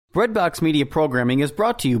Breadbox Media Programming is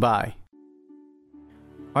brought to you by...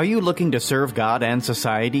 Are you looking to serve God and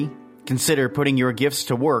society? Consider putting your gifts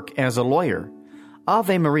to work as a lawyer.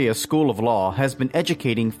 Ave Maria School of Law has been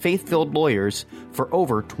educating faith-filled lawyers for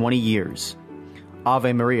over 20 years.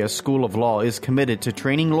 Ave Maria School of Law is committed to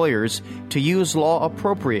training lawyers to use law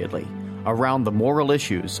appropriately around the moral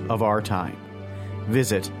issues of our time.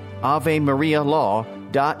 Visit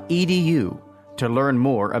avemarialaw.edu to learn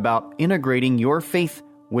more about integrating your faith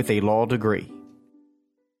with a law degree.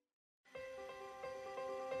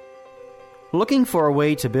 Looking for a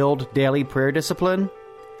way to build daily prayer discipline?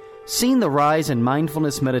 Seen the rise in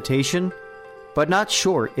mindfulness meditation, but not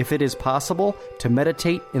sure if it is possible to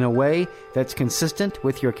meditate in a way that's consistent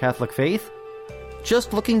with your Catholic faith?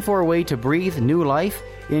 Just looking for a way to breathe new life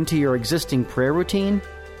into your existing prayer routine?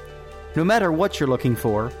 No matter what you're looking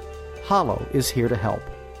for, Hallow is here to help.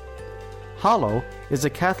 Hallow is a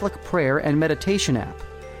Catholic prayer and meditation app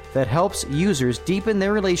that helps users deepen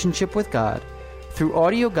their relationship with God through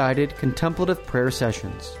audio-guided contemplative prayer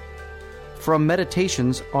sessions. From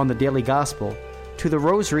meditations on the daily gospel to the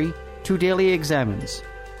rosary to daily examens,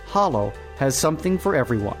 Hallow has something for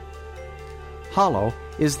everyone. Hallow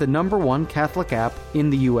is the #1 Catholic app in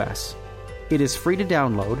the U.S. It is free to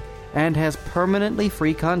download and has permanently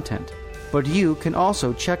free content, but you can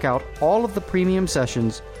also check out all of the premium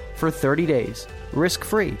sessions for 30 days,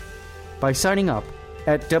 risk-free, by signing up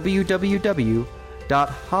at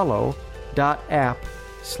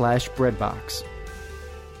www.hallow.app/breadbox.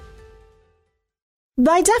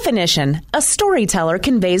 By definition, a storyteller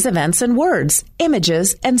conveys events in words,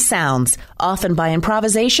 images, and sounds, often by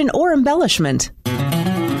improvisation or embellishment.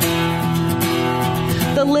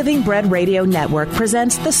 The Living Bread Radio Network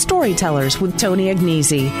presents The Storytellers with Tony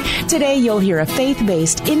Agnesi. Today you'll hear a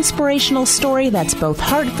faith-based, inspirational story that's both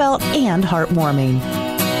heartfelt and heartwarming.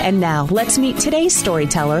 And now, let's meet today's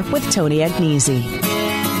storyteller with Tony Agnesi.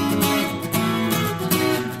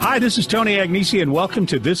 Hi, this is Tony Agnesi, and welcome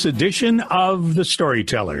to this edition of The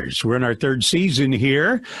Storytellers. We're in our third season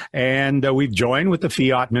here, and we've joined with the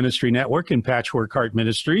Fiat Ministry Network and Patchwork Heart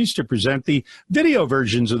Ministries to present the video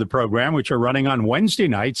versions of the program, which are running on Wednesday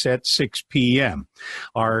nights at 6 p.m.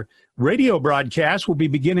 Our radio broadcast will be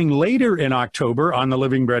beginning later in October on the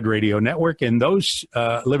Living Bread Radio Network and those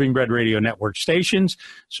Living Bread Radio Network stations.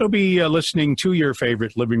 So be listening to your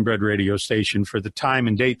favorite Living Bread Radio station for the time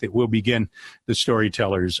and date that we'll begin the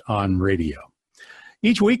Storytellers on radio.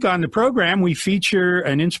 Each week on the program, we feature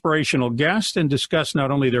an inspirational guest and discuss not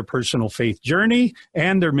only their personal faith journey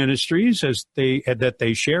and their ministries that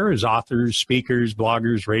they share as authors, speakers,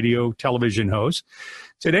 bloggers, radio, television hosts.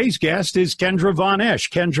 Today's guest is Kendra Von Esch.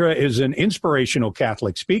 Kendra is an inspirational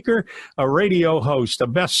Catholic speaker, a radio host, a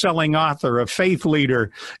best-selling author, a faith leader,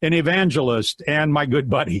 an evangelist, and my good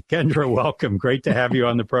buddy. Kendra, welcome. Great to have you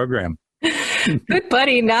on the program. Good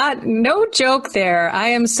buddy, no joke there. I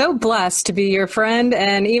am so blessed to be your friend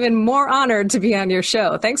and even more honored to be on your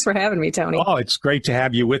show. Thanks for having me, Tony. Oh, it's great to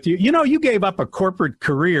have you with you. You know, you gave up a corporate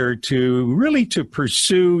career to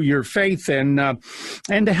pursue your faith and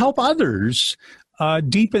to help others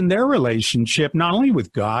deepen their relationship, not only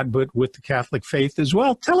with God, but with the Catholic faith as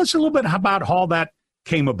well. Tell us a little bit about how that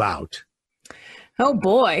came about. Oh,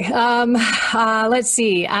 boy. Let's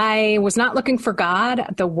see. I was not looking for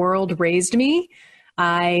God. The world raised me.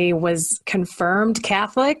 I was confirmed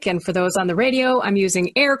Catholic. And for those on the radio, I'm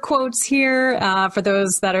using air quotes here. For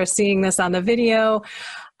those that are seeing this on the video,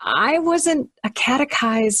 I wasn't a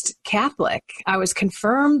catechized Catholic. I was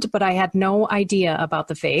confirmed, but I had no idea about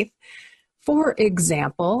the faith. For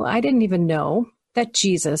example, I didn't even know that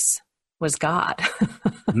Jesus was God.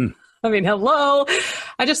 I mean, hello.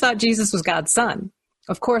 I just thought Jesus was God's son.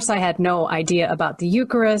 Of course, I had no idea about the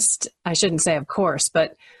Eucharist. I shouldn't say of course,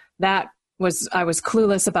 but I was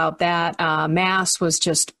clueless about that. Mass was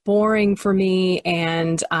just boring for me,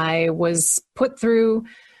 and I was put through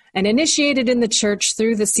and initiated in the church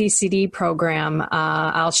through the CCD program.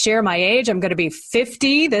 I'll share my age. I'm going to be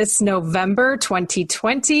 50 this November,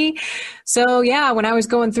 2020. So yeah, when I was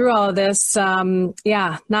going through all of this,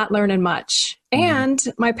 not learning much. And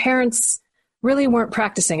my parents really weren't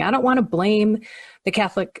practicing. I don't want to blame the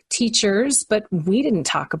Catholic teachers, but we didn't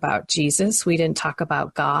talk about Jesus. We didn't talk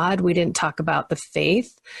about God. We didn't talk about the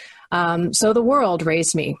faith. So the world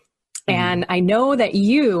raised me. And I know that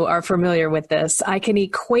you are familiar with this. I can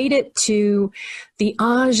equate it to the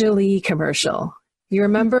Angeli commercial. You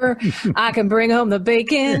remember? I can bring home the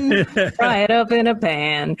bacon, fry it up in a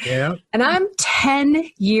pan. Yeah. And I'm 10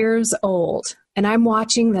 years old, and I'm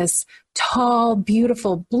watching this tall,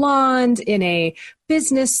 beautiful blonde in a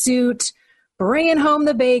business suit bringing home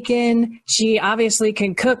the bacon. She obviously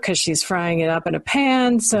can cook because she's frying it up in a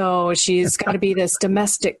pan. So she's got to be this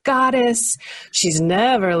domestic goddess. She's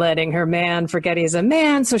never letting her man forget he's a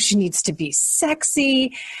man. So she needs to be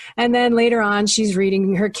sexy. And then later on, she's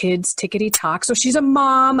reading her kids tickety talk. So she's a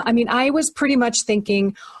mom. I mean, I was pretty much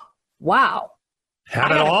thinking, wow.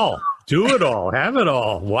 Have it all. Do it all. Have it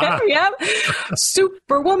all. Wow. Yep.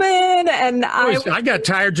 Superwoman. And I got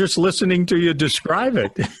tired just listening to you describe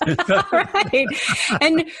it. Right.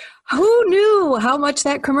 And who knew how much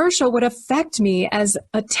that commercial would affect me as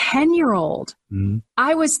a 10-year-old? Mm-hmm.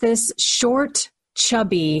 I was this short,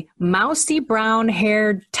 chubby, mousy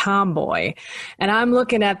brown-haired tomboy. And I'm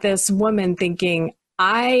looking at this woman thinking,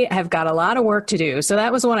 I have got a lot of work to do. So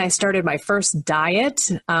that was when I started my first diet.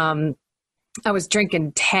 I was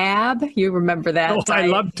drinking Tab. You remember that? Oh, I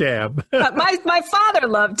love Tab. my father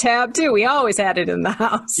loved Tab, too. We always had it in the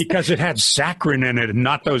house. Because it had saccharin in it and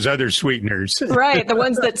not those other sweeteners. Right. The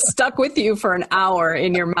ones that stuck with you for an hour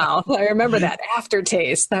in your mouth. I remember that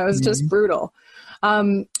aftertaste. That was just brutal.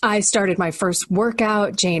 I started my first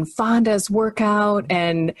workout, Jane Fonda's workout,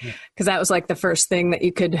 and because that was like the first thing that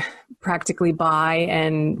you could practically buy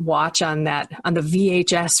and watch on the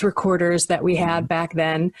VHS recorders that we had back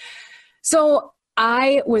then. So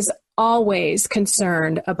I was always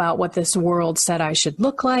concerned about what this world said I should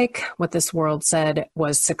look like, what this world said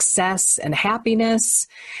was success and happiness.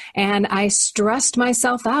 And I stressed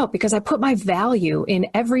myself out because I put my value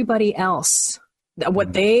in everybody else,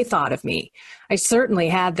 what they thought of me. I certainly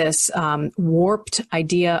had this warped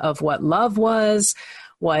idea of what love was,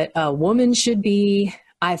 what a woman should be.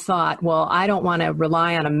 I thought, well, I don't want to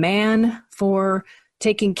rely on a man for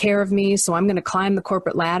taking care of me, so I'm going to climb the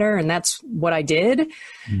corporate ladder, and that's what I did.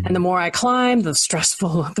 Mm-hmm. And the more I climbed,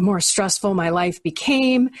 the more stressful my life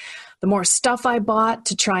became. The more stuff I bought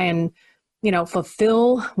to try and,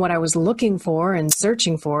 fulfill what I was looking for and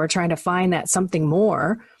searching for, trying to find that something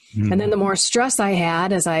more. Mm-hmm. And then the more stress I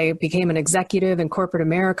had as I became an executive in corporate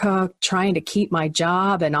America, trying to keep my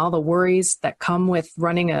job and all the worries that come with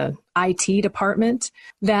running a IT department,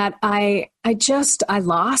 that I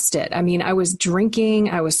lost it. I mean, I was drinking,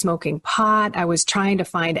 I was smoking pot, I was trying to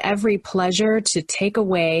find every pleasure to take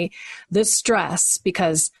away the stress,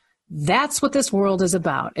 because that's what this world is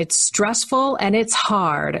about. It's stressful and it's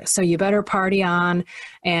hard. So you better party on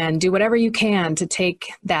and do whatever you can to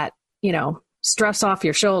take that, stress off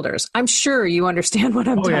your shoulders. I'm sure you understand what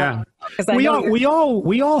I'm talking about.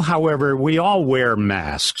 We all, however, wear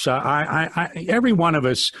masks. Every one of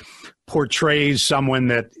us portrays someone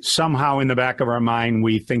that somehow in the back of our mind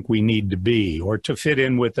we think we need to be, or to fit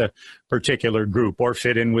in with a particular group, or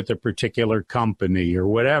fit in with a particular company, or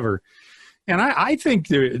whatever. And I think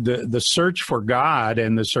the search for God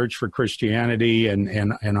and the search for Christianity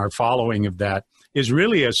and our following of that is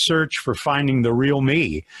really a search for finding the real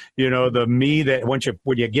me. The me that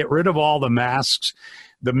when you get rid of all the masks,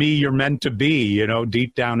 the me you're meant to be,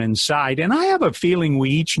 deep down inside. And I have a feeling we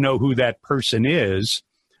each know who that person is,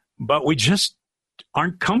 but we just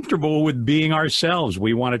aren't comfortable with being ourselves.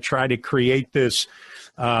 We want to try to create this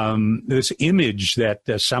image that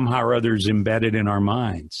somehow or other is embedded in our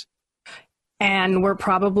minds. And we're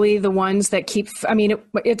probably the ones that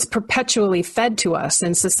it's perpetually fed to us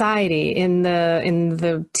in society, in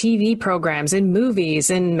the TV programs, in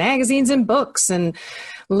movies, in magazines and books, and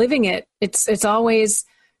living it. It's always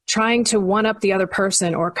trying to one up the other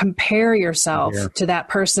person or compare yourself to that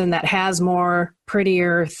person that has more,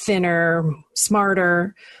 prettier, thinner,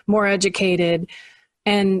 smarter, more educated.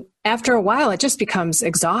 And after a while, it just becomes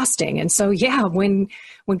exhausting. And so, when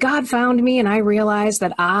God found me and I realized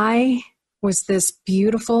that I was this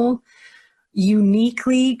beautiful,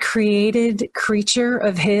 uniquely created creature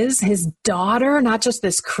of his daughter, not just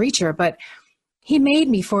this creature, but he made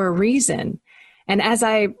me for a reason. And as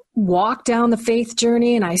I walked down the faith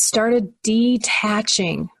journey and I started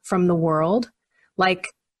detaching from the world, like,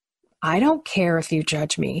 I don't care if you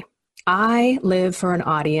judge me. I live for an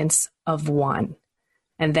audience of one,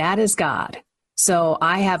 and that is God. So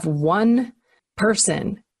I have one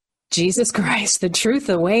person, Jesus Christ, the truth,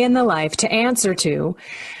 the way, and the life, to answer to.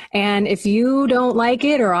 And if you don't like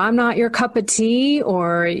it, or I'm not your cup of tea,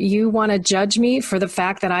 or you want to judge me for the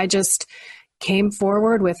fact that I just came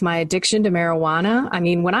forward with my addiction to marijuana. I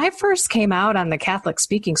mean, when I first came out on the Catholic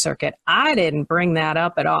speaking circuit, I didn't bring that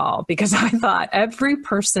up at all, because I thought every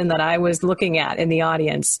person that I was looking at in the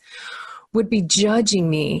audience would be judging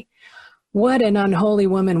me. What an unholy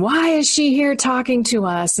woman. Why is she here talking to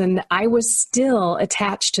us? And I was still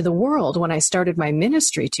attached to the world when I started my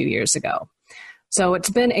ministry 2 years ago. So it's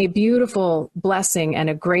been a beautiful blessing and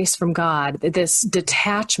a grace from God, this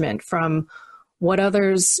detachment from what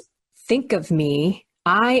others think of me,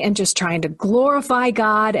 I am just trying to glorify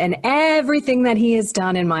God and everything that he has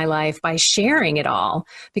done in my life by sharing it all,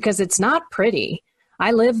 because it's not pretty.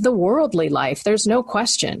 I live the worldly life. There's no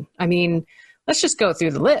question. I mean, let's just go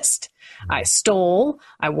through the list. I stole,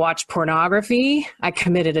 I watched pornography, I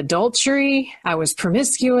committed adultery, I was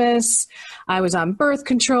promiscuous, I was on birth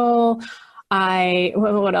control,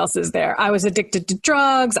 what else is there? I was addicted to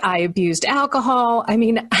drugs, I abused alcohol. I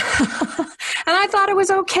mean, and I thought it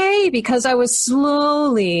was okay because I was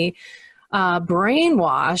slowly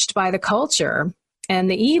brainwashed by the culture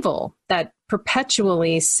and the evil that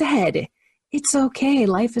perpetually said, it's okay,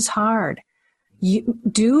 life is hard. You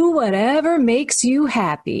do whatever makes you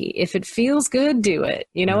happy. If it feels good, do it.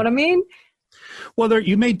 You know what I mean? Well,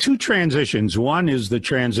 you made two transitions. One is the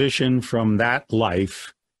transition from that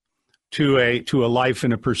life to a life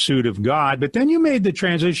in a pursuit of God. But then you made the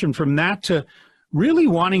transition from that to really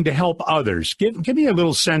wanting to help others. Give me a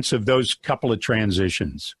little sense of those couple of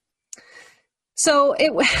transitions. So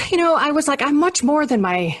I was like, I'm much more than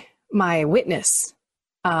my witness,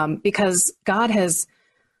 because God has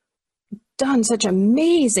done such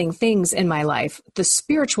amazing things in my life. The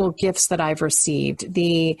spiritual gifts that I've received,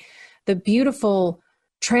 the beautiful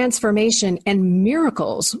transformation and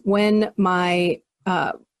miracles when my,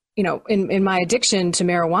 in my addiction to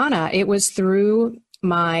marijuana, it was through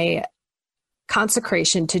my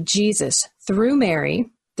consecration to Jesus through Mary,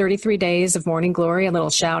 33 days of morning glory, a little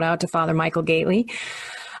shout out to Father Michael Gately.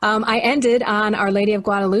 I ended on Our Lady of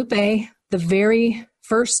Guadalupe, the very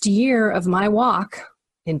first year of my walk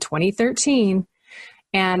in 2013.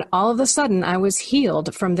 And all of a sudden I was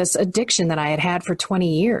healed from this addiction that I had had for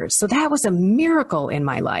 20 years. So that was a miracle in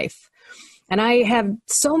my life. And I have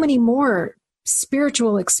so many more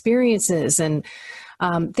spiritual experiences and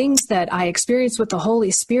things that I experienced with the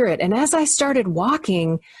Holy Spirit. And as I started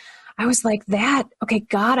walking, I was like, okay,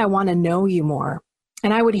 God, I want to know you more.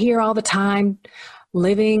 And I would hear all the time,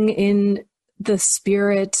 living in the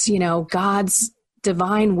Spirit, God's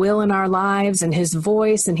divine will in our lives and his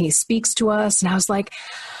voice, and he speaks to us. And I was like,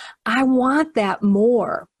 I want that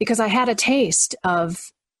more, because I had a taste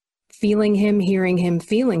of feeling him, hearing him,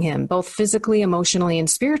 feeling him, both physically, emotionally, and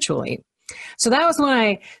spiritually. So that was when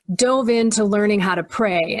I dove into learning how to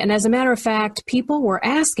pray. And as a matter of fact, people were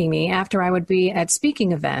asking me after I would be at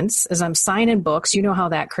speaking events, as I'm signing books, you know how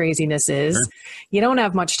that craziness is. Sure. You don't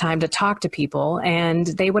have much time to talk to people. And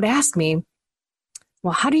they would ask me,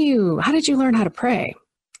 well, how did you learn how to pray?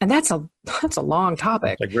 And that's a long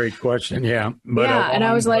topic. That's a great question. Yeah. But and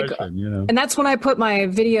I was like, and that's when I put my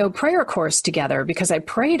video prayer course together, because I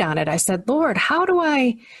prayed on it. I said, Lord, how do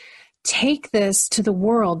I take this to the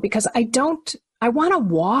world? Because I want to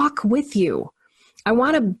walk with you. I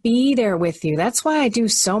want to be there with you. That's why I do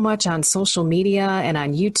so much on social media and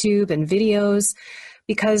on YouTube and videos,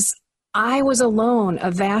 because I was alone a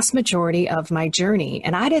vast majority of my journey.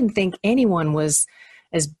 And I didn't think anyone was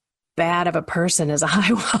as bad of a person as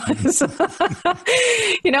I was.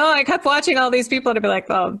 I kept watching all these people to be like,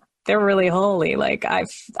 oh, they're really holy. Like I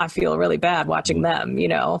feel really bad watching them, I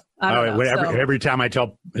don't know. Every time I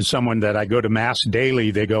tell someone that I go to Mass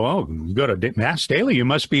daily, they go, oh, you go to Mass daily, you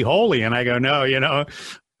must be holy. And I go, no,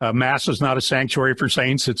 Mass is not a sanctuary for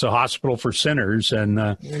saints. It's a hospital for sinners.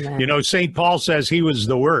 And, St. Paul says he was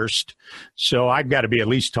the worst. So I've got to be at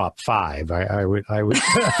least top 5. I would.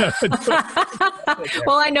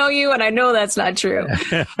 Well, I know you, and I know that's not true.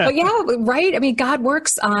 But yeah, right. I mean, God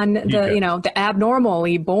works on the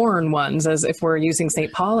abnormally born ones, as if we're using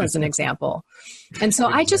St. Paul as an example. And so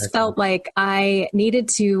I just felt like I needed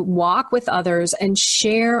to walk with others and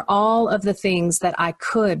share all of the things that I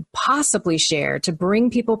could possibly share to bring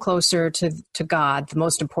people closer to God, the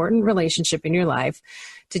most important relationship in your life,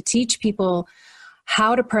 to teach people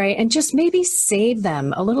how to pray and just maybe save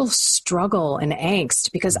them a little struggle and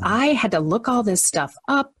angst, because I had to look all this stuff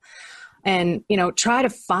up and, try to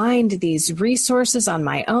find these resources on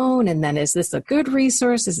my own. And then, is this a good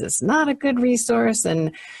resource? Is this not a good resource?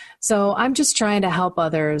 And so I'm just trying to help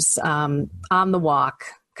others on the walk,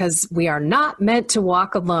 because we are not meant to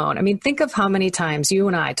walk alone. I mean, think of how many times you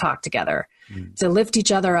and I talked together to lift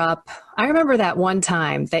each other up. I remember that one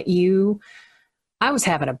time that I was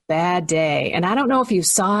having a bad day, and I don't know if you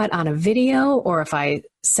saw it on a video or if I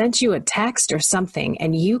sent you a text or something,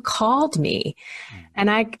 and you called me,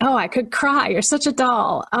 and I could cry. You're such a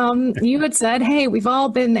doll. You had said, hey, we've all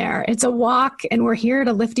been there. It's a walk, and we're here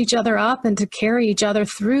to lift each other up and to carry each other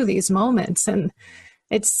through these moments. And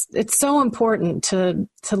it's so important to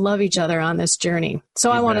love each other on this journey.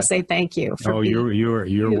 So I want to say thank you.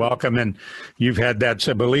 You're welcome. And you've had that.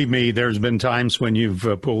 So believe me, there's been times when you've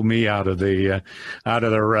pulled me out of the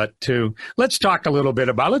rut too. Let's talk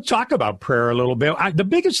about prayer a little bit. The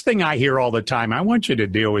biggest thing I hear all the time, I want you to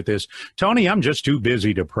deal with this. Tony, I'm just too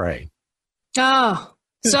busy to pray. Oh,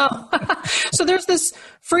 so there's this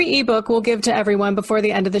free ebook we'll give to everyone before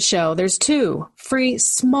the end of the show. There's 2 free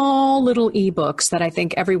small little ebooks that I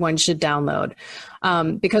think everyone should download.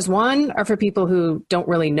 Because one are for people who don't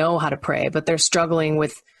really know how to pray, but they're struggling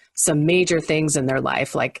with some major things in their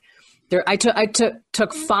life. Like I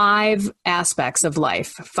took 5 aspects of life: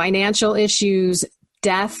 financial issues,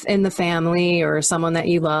 death in the family or someone that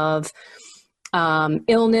you love,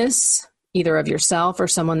 illness, either of yourself or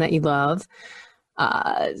someone that you love,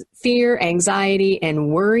 fear, anxiety, and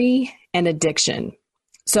worry, and addiction.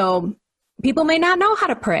 So people may not know how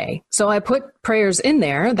to pray. So I put prayers in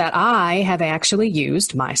there that I have actually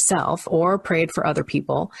used myself or prayed for other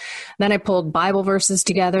people. Then I pulled Bible verses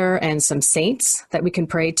together and some saints that we can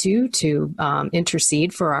pray to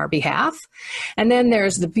intercede for our behalf. And then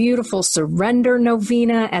there's the beautiful surrender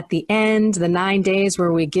novena at the end, the 9 days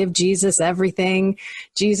where we give Jesus everything.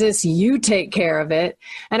 Jesus, you take care of it.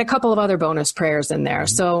 And a couple of other bonus prayers in there.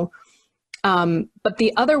 So, but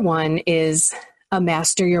the other one is a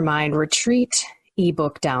Master Your Mind retreat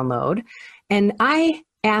ebook download. And I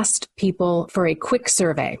asked people for a quick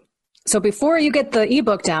survey. So before you get the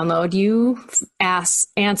ebook download, you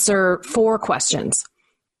answer 4 questions.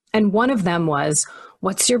 And one of them was,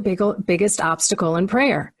 what's your biggest obstacle in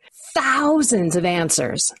prayer? Thousands of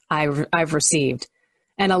answers I've received.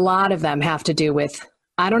 And a lot of them have to do with,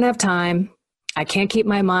 I don't have time. I can't keep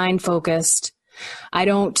my mind focused. I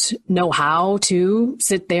don't know how to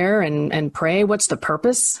sit there and pray. What's the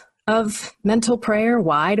purpose of mental prayer?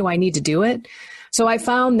 Why do I need to do it? So I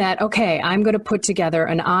found that, okay, I'm going to put together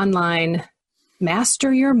an online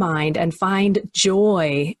Master Your Mind and Find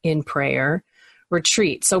Joy in Prayer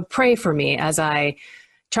retreat. So pray for me as I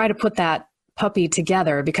try to put that puppy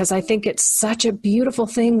together, because I think it's such a beautiful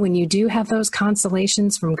thing when you do have those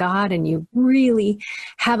consolations from God and you really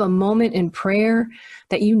have a moment in prayer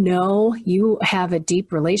that you know you have a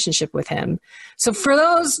deep relationship with him. So for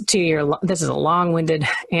those this is a long-winded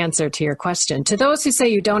answer to your question. To those who say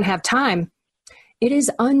you don't have time, it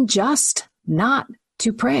is unjust not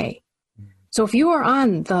to pray. So if you are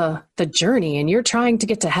on the journey and you're trying to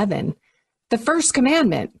get to heaven, the first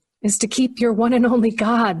commandment is to keep your one and only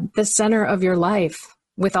God the center of your life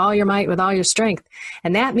with all your might, with all your strength.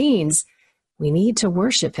 And that means we need to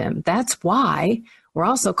worship him. That's why we're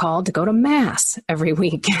also called to go to Mass every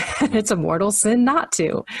week. It's a mortal sin not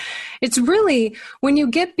to. It's really, when you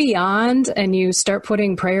get beyond and you start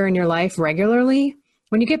putting prayer in your life regularly,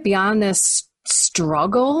 when you get beyond this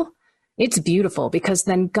struggle, it's beautiful, because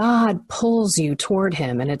then God pulls you toward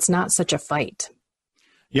him and it's not such a fight.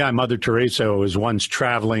 Yeah, Mother Teresa was once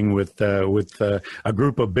traveling with a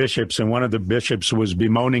group of bishops, and one of the bishops was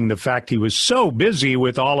bemoaning the fact he was so busy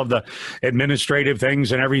with all of the administrative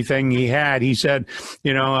things and everything he had. He said,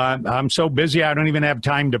 I'm so busy, I don't even have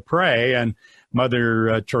time to pray. And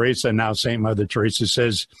Mother Teresa, now Saint Mother Teresa,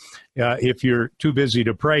 says, if you're too busy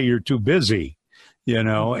to pray, you're too busy.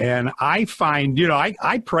 And I find,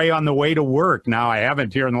 I pray on the way to work. Now, I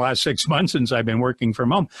haven't here in the last 6 months since I've been working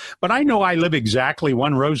from home, but I know I live exactly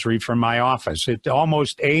 1 rosary from my office. It's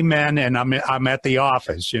almost amen, and I'm at the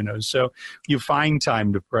office, so you find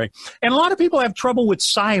time to pray. And a lot of people have trouble with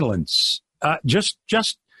silence.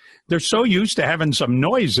 They're so used to having some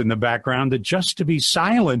noise in the background that just to be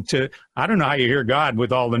silent, I don't know how you hear God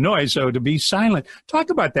with all the noise, so to be silent. Talk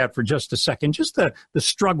about that for just a second, just the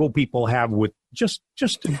struggle people have with just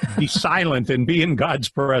to be silent and be in God's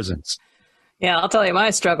presence. Yeah, I'll tell you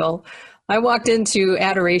my struggle. I walked into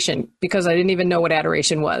adoration because I didn't even know what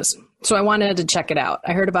adoration was. So I wanted to check it out.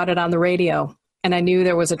 I heard about it on the radio, and I knew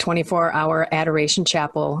there was a 24-hour adoration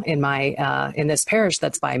chapel in in this parish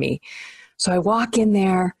that's by me. So I walk in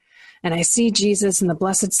there, and I see Jesus in the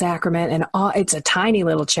Blessed Sacrament, and it's a tiny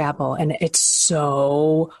little chapel, and it's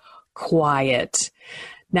so quiet.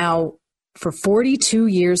 Now, for 42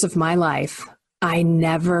 years of my life, I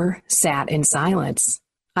never sat in silence.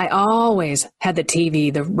 I always had the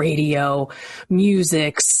TV, the radio,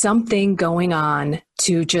 music, something going on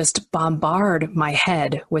to just bombard my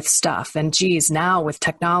head with stuff. And geez, now with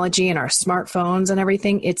technology and our smartphones and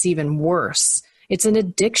everything, it's even worse. It's an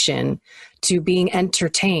addiction to being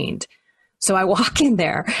entertained. So I walk in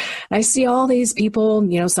there, and I see all these people,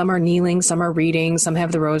 some are kneeling, some are reading, some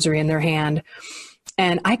have the rosary in their hand.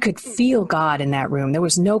 And I could feel God in that room. There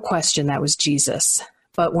was no question that was Jesus.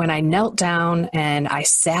 But when I knelt down and I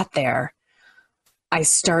sat there, I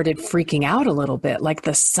started freaking out a little bit. Like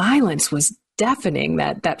the silence was deafening.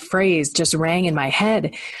 That phrase just rang in my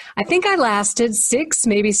head. I think I lasted 6,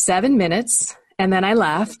 maybe 7 minutes. And then I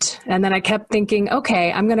left, and then I kept thinking,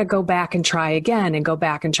 okay, I'm going to go back and try again and go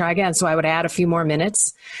back and try again. So I would add a few more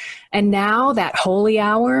minutes. And now that holy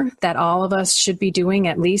hour that all of us should be doing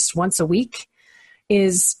at least once a week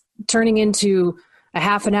is turning into a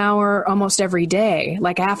half an hour almost every day,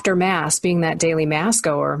 like after Mass, being that daily Mass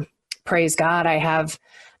goer. Praise God, I have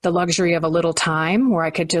the luxury of a little time where I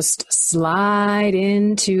could just slide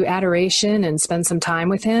into adoration and spend some time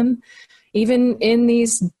with him. Even in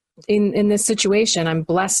this situation, I'm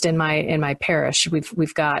blessed in my parish.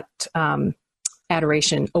 We've got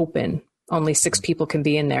adoration open. Only 6 people can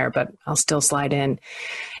be in there, but I'll still slide in.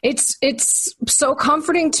 It's so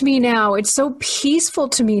comforting to me now. It's so peaceful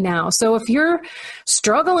to me now. So if you're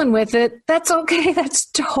struggling with it, that's okay. That's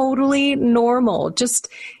totally normal. Just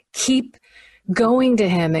keep going to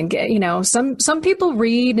him and get, some people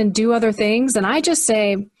read and do other things. And I just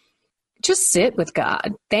say, just sit with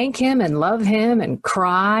God, thank him and love him and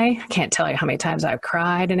cry. I can't tell you how many times I've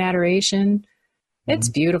cried in adoration. It's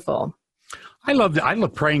beautiful. I love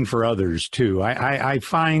praying for others too. I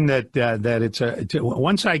find that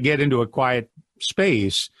once I get into a quiet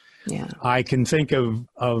space, I can think of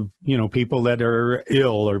people that are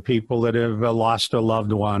ill or people that have lost a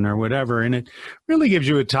loved one or whatever, and it really gives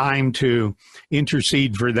you a time to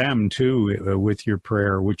intercede for them too with your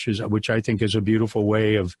prayer, which I think is a beautiful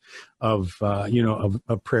way of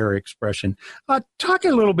prayer expression. Talk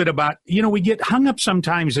a little bit about we get hung up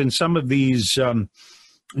sometimes in some of these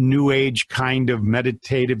New Age kind of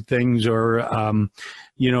meditative things or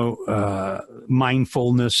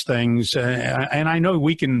mindfulness things, and I know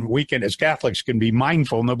we can as Catholics can be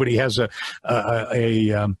mindful. Nobody has a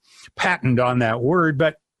patent on that word,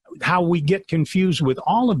 but how we get confused with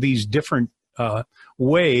all of these different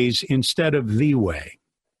ways instead of the way.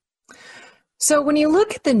 So when you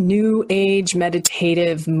look at the New Age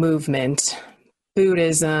meditative movement,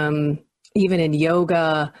 Buddhism, even in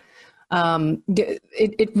yoga,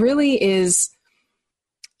 it really is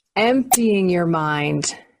emptying your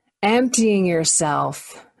mind, emptying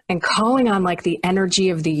yourself, and calling on like the energy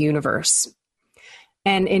of the universe.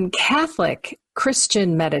 And in Catholic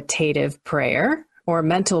Christian meditative prayer, or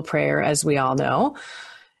mental prayer, as we all know,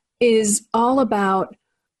 is all about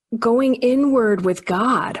going inward with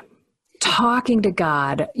God, talking to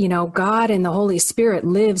God. God and the Holy Spirit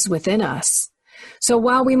lives within us. So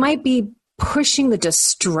while we might be pushing the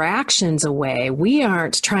distractions away, we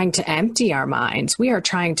aren't trying to empty our minds. We are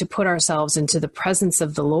trying to put ourselves into the presence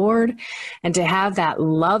of the Lord and to have that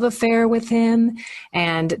love affair with him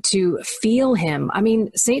and to feel him. I mean,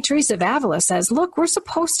 St. Teresa of Avila says, look, we're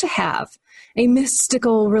supposed to have a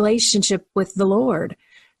mystical relationship with the Lord.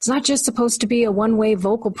 It's not just supposed to be a one-way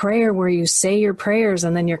vocal prayer where you say your prayers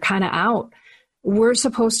and then you're kind of out. We're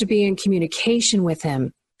supposed to be in communication with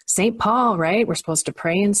him. St. Paul, right? We're supposed to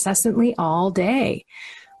pray incessantly all day.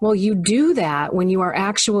 Well, you do that when you are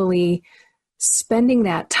actually spending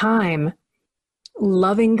that time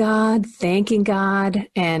loving God, thanking God,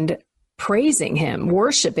 and praising him,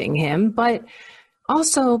 worshiping him, but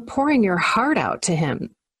also pouring your heart out to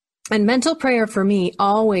him. And mental prayer for me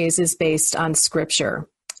always is based on scripture.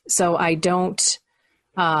 So I don't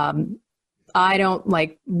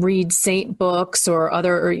like read saint books or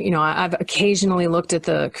other, I've occasionally looked at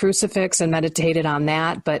the crucifix and meditated on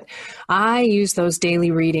that, but I use those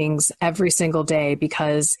daily readings every single day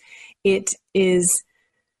because it is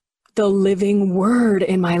the living word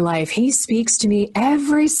in my life. He speaks to me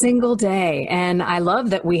every single day. And I love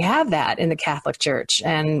that we have that in the Catholic Church.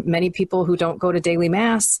 And many people who don't go to daily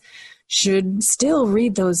Mass should still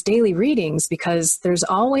read those daily readings because there's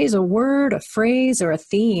always a word, a phrase, or a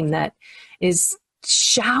theme that is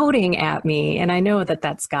shouting at me. And I know that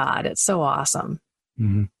that's God. It's so awesome.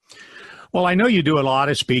 Mm-hmm. Well, I know you do a lot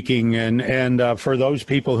of speaking, and for those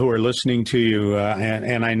people who are listening to you,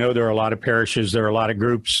 and I know there are a lot of parishes, there are a lot of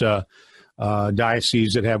groups,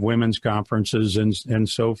 dioceses that have women's conferences and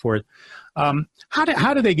so forth.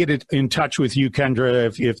 How do they get in touch with you,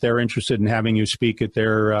 Kendra, if they're interested in having you speak at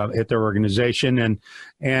their organization?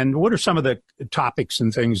 And what are some of the topics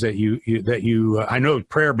and things that you I know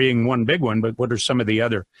prayer being one big one, but what are some of the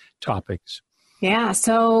other topics? Yeah,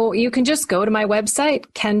 so you can just go to my website,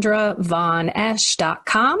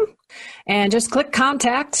 KendraVonEsch.com, and just click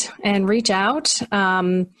contact and reach out.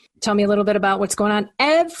 Tell me a little bit about what's going on.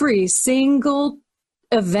 Every single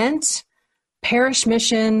event, parish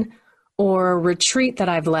mission, or retreat that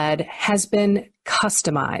I've led has been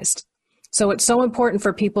customized. So it's so important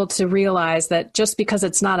for people to realize that just because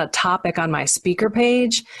it's not a topic on my speaker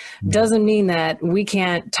page doesn't mean that we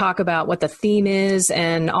can't talk about what the theme is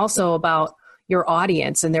and also about your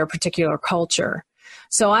audience and their particular culture.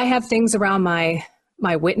 So I have things around my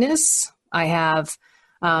witness. I have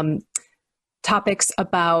topics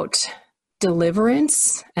about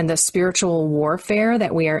deliverance and the spiritual warfare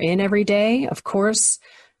that we are in every day. Of course,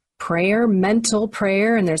 prayer, mental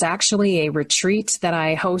prayer, and there's actually a retreat that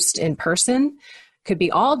I host in person. Could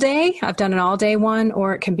be all day. I've done an all-day one,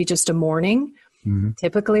 or it can be just a morning,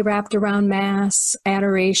 typically wrapped around Mass,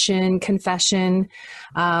 adoration, confession,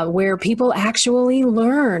 where people actually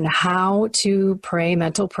learn how to pray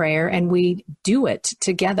mental prayer, and we do it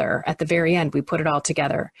together at the very end. We put it all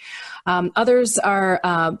together. Others are,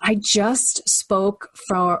 I just spoke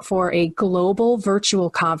for a global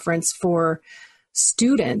virtual conference for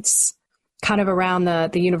students kind of around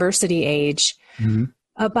the university age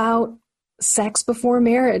about sex before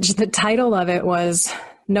marriage. The title of it was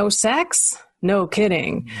No Sex, No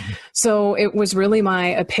Kidding. So it was really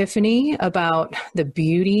my epiphany about the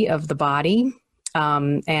beauty of the body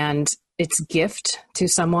and its gift to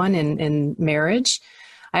someone in marriage.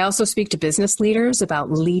 I also speak to business leaders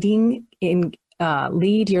about leading in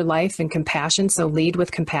lead your life in compassion. So lead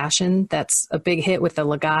with compassion. That's a big hit with the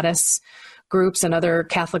Legatus groups and other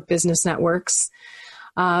Catholic business networks,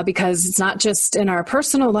 because it's not just in our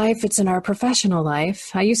personal life, it's in our professional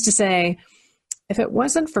life. I used to say, if it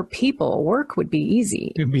wasn't for people, work would be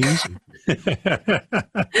easy. It'd be easy.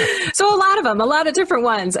 So a lot of different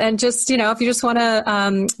ones. And just, if you just want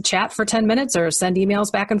to chat for 10 minutes or send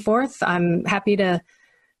emails back and forth, I'm happy to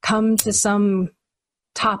come to some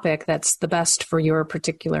topic that's the best for your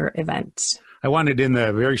particular event. I wanted in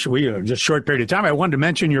the just short period of time, I wanted to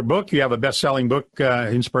mention your book. You have a best-selling book,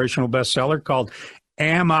 inspirational bestseller called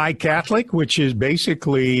Am I Catholic? Which is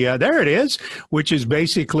basically, which is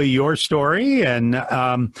basically your story. And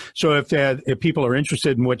so if people are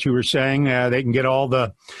interested in what you were saying, they can get all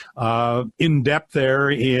the in-depth there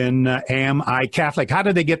in Am I Catholic? How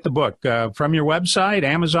do they get the book? From your website,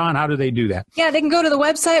 Amazon? How do they do that? Yeah, they can go to the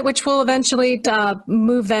website, which will eventually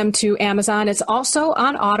move them to Amazon. It's also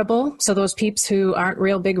on Audible, so those peeps who aren't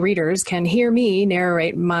real big readers can hear me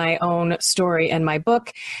narrate my own story and my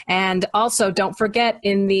book. And also, don't forget,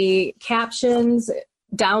 in the captions, in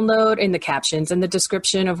the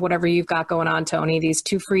description of whatever you've got going on, Tony, these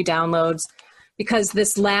 2 free downloads, because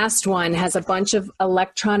this last one has a bunch of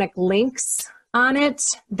electronic links on it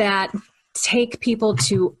that take people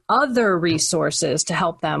to other resources to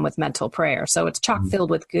help them with mental prayer. So it's chock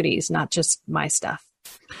filled with goodies, not just my stuff.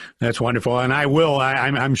 That's wonderful. And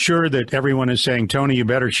I'm sure that everyone is saying, Tony, you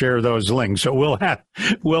better share those links. So we'll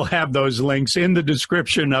have those links in the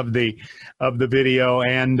description of the video,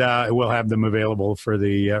 and we'll have them available for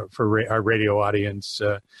our radio audience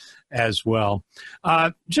as well.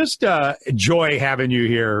 Just joy having you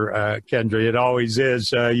here, Kendra. It always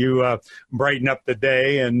is. You brighten up the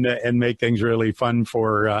day and make things really fun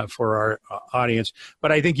for our audience.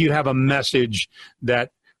 But I think you have a message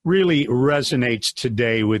that really resonates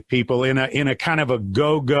today with people in a kind of a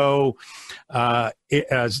go-go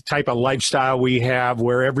type of lifestyle we have,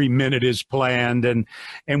 where every minute is planned, and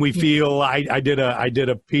we feel. I did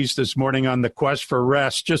a piece this morning on the quest for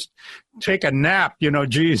rest. Just take a nap.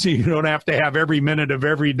 Geez, you don't have to have every minute of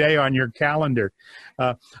every day on your calendar.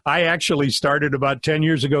 I actually started about 10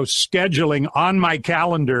 years ago scheduling on my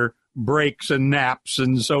calendar breaks and naps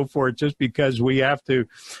and so forth, just because we have to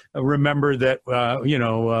remember that,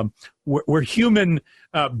 we're human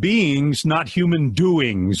beings, not human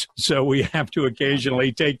doings. So we have to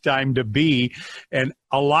occasionally take time to be. And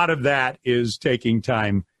a lot of that is taking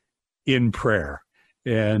time in prayer.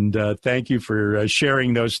 And thank you for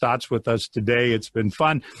sharing those thoughts with us today. It's been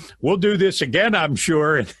fun. We'll do this again, I'm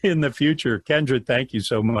sure, in the future. Kendra, thank you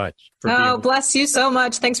so much. Bless you so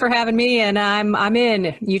much. Thanks for having me. And I'm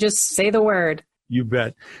in. You just say the word. You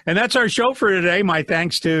bet. And that's our show for today. My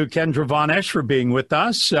thanks to Kendra Von Esch for being with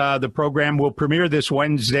us. The program will premiere this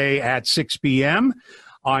Wednesday at 6 p.m.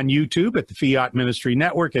 on YouTube at the Fiat Ministry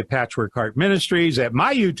Network, at Patchwork Heart Ministries, at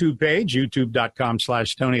my YouTube page,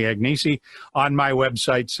 youtube.com/Tony Agnesi, on my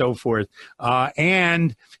website, so forth.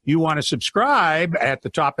 And you want to subscribe at the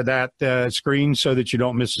top of that screen so that you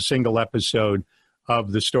don't miss a single episode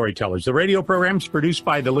of the Storytellers. The radio program is produced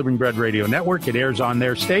by the Living Bread Radio Network. It airs on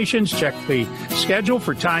their stations. Check the schedule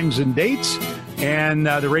for times and dates. And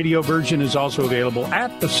the radio version is also available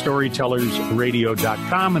at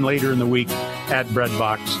thestorytellersradio.com and later in the week at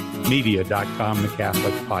breadboxmedia.com, the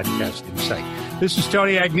Catholic podcasting site. This is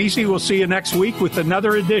Tony Agnesi. We'll see you next week with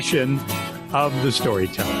another edition of The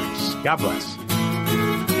Storytellers. God bless.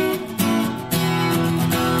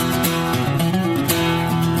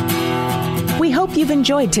 We hope you've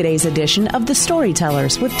enjoyed today's edition of The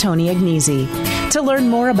Storytellers with Tony Agnesi. To learn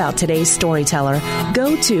more about today's storyteller,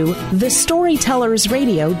 go to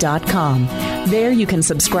thestorytellersradio.com. There you can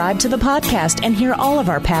subscribe to the podcast and hear all of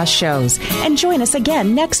our past shows. And join us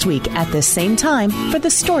again next week at this same time for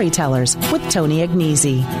The Storytellers with Tony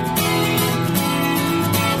Agnesi.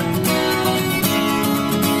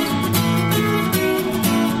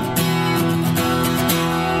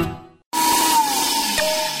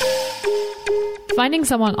 Finding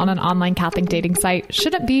someone on an online Catholic dating site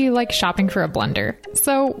shouldn't be like shopping for a blender.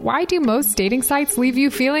 So why do most dating sites leave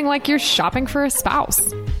you feeling like you're shopping for a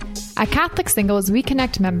spouse? At Catholic Singles, we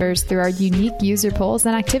connect members through our unique user polls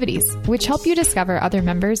and activities, which help you discover other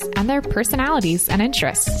members and their personalities and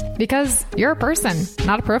interests. Because you're a person,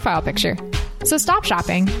 not a profile picture. So stop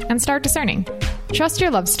shopping and start discerning. Trust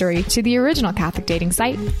your love story to the original Catholic dating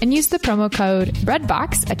site and use the promo code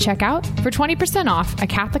BREADBOX at checkout for 20% off at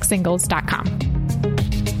CatholicSingles.com.